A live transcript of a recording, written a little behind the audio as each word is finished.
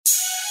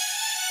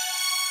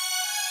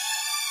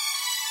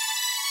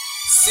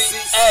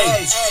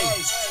CH.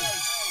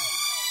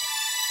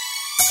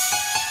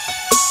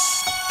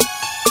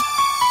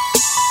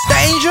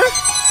 Danger,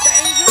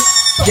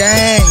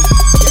 gang.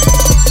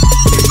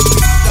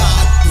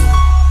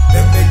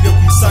 É melhor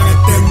começar a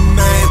ter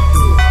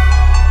medo.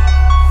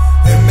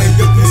 É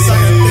melhor começar a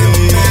ter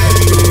medo.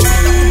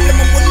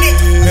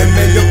 É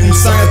melhor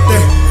começar a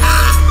ter.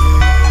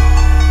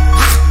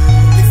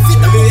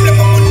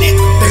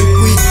 Tem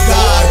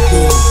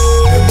cuidado.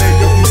 É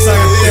melhor começar a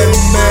ter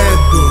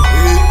medo.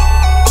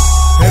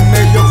 É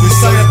melhor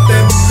começar a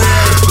ter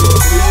medo.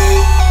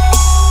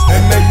 É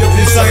melhor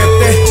começar a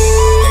ter.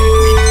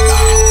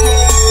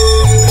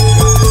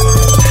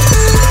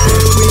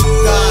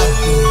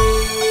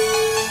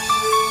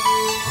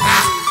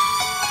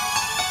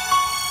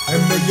 É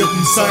melhor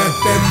começar a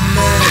ter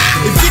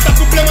medo. Evita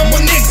problema, meu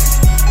nigga.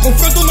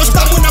 Confronto, nós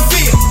estamos na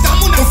via.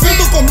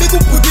 Confronto comigo,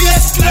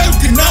 podias? Claro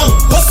que não.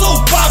 Eu sou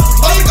o papo,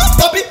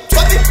 papi,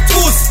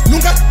 pussy.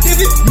 Nunca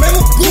tive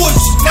mesmo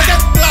gosto. Mas é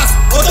classe,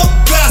 eu dou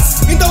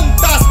classe. Então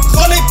das,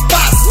 rola e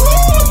passa.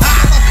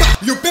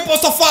 E o people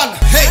só fala,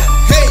 hey,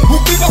 hey.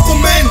 O people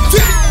comenta.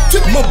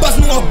 Meu base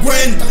não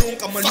aguenta.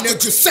 Nunca maneiro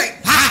de sei.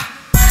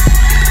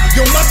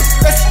 Eu mato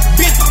esse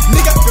beat,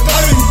 nigga,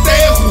 prepara o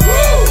enterro.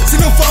 Se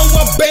não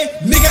vão a bem,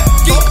 nigga,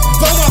 que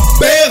vão a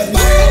berro.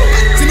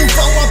 Se não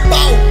vão a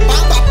pau,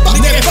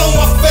 nigga,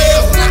 vão a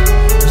ferro.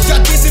 Já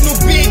disse no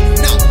beat,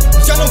 não,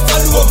 já não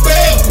falo o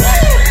berro.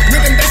 Não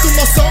entendeste o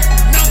meu som?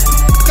 Não,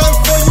 qual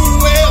foi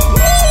um erro?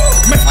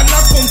 Mas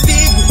falar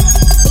contigo,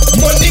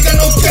 meu nigga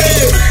não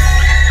quer.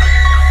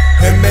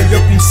 É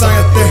melhor começar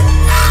a ter.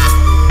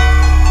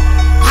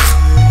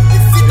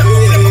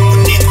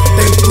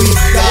 Tem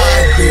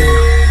cuidado.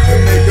 É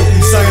melhor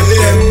começar a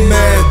ter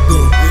medo.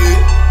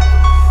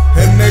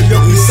 É melhor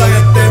começar a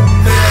ter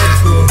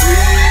medo.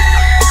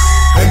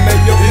 É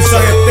melhor começar a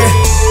ter.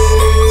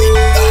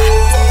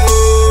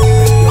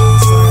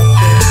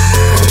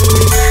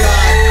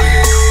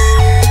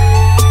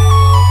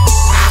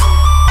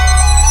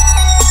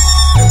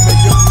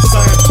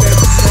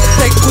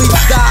 Tem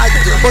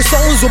cuidado, pois sou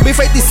um zumbi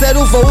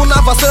feiticeiro. Vou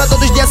na vassoura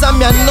todos os dias à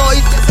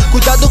meia-noite.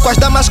 Cuidado com as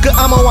damas que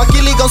amam,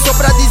 aqui ligam só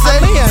pra dizer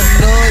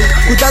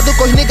meia-noite. Cuidado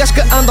com os niggas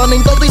que andam,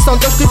 nem todos são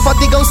teus que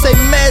fatigam sem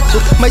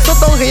medo. Mas sou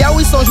tão real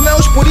e são os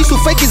meus, por isso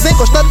fakes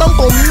encostar tão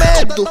com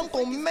medo.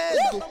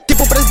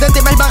 Tipo presidente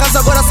e mais barras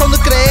agora são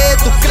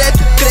decreto.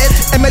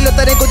 É melhor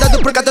terem cuidado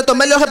porque até tô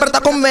melhor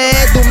repertar com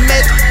medo.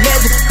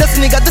 Desse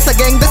nigga dessa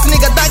gang, desse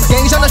nigga da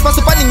gang. Já não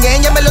espaço pra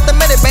ninguém, é melhor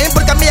temerem bem.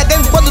 Porque a minha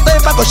gang quando tem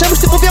faca, chamos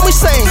tipo viemos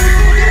sem.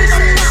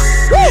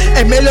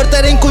 É melhor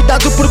terem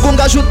cuidado porque um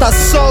gajo tá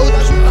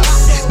solto.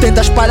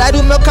 Tentas parar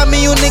o meu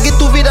caminho, nigga, e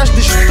tu viras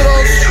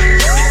destroço.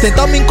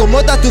 Tentam me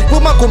incomodar, tu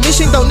puma com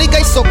micho, então nigga,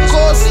 e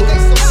socoço.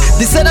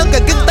 Disseram que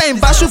aqui tá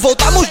embaixo,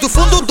 voltamos do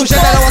fundo do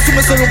general,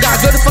 assume seu lugar.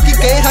 Glorio fucking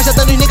K,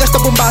 rajada nos niggas, tô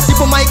bombar.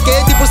 Tipo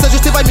Mike, tipo se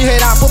justi vai me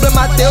reirar.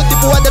 Problema teu,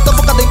 tipo Eder, tô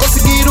focado em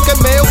conseguir o que é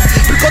meu.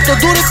 Porque eu tô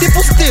duro,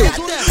 tipo steel.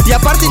 E a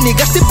parte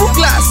niggas, tipo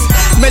classe.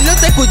 Melhor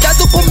ter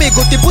cuidado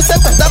comigo, tipo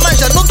certas damas,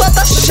 já não dou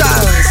a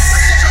chance.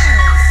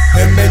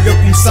 É melhor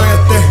começar a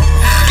ter.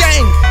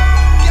 Gang.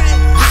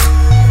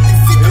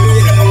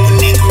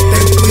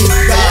 Tem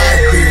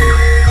cuidado.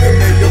 É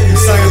melhor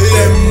começar a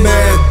ter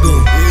medo.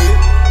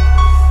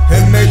 É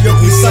melhor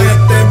começar a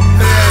ter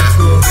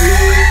medo.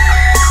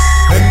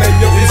 É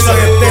melhor começar a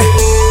ter.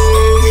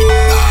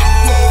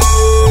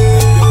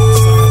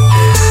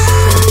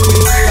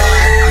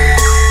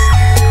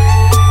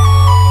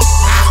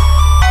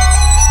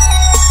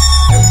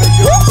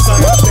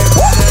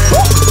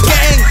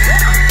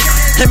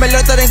 É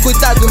melhor terem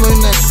cuidado, meu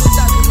neto.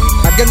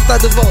 A gang tá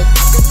de volta.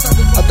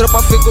 A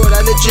tropa figura,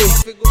 LG.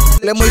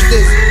 Lemos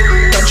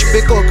desse. Tantos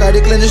picou,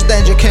 Cariclenes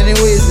Danger, Kenny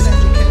Weezy.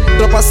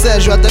 Tropa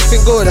Sérgio, até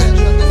figura.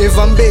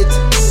 Ivan Beat,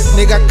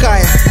 nigga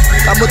Caia.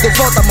 Tamo de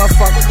volta,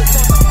 mafaca.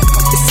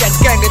 Isso é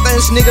gang, então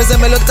os niggas é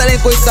melhor terem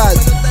cuidado.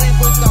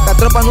 A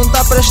tropa não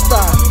tá a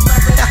prestar.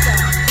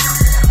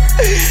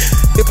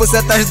 Tipo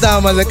certas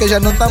damas, é que já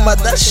não tá a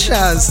dar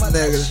chance,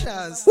 nega.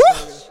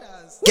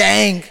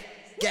 Gang.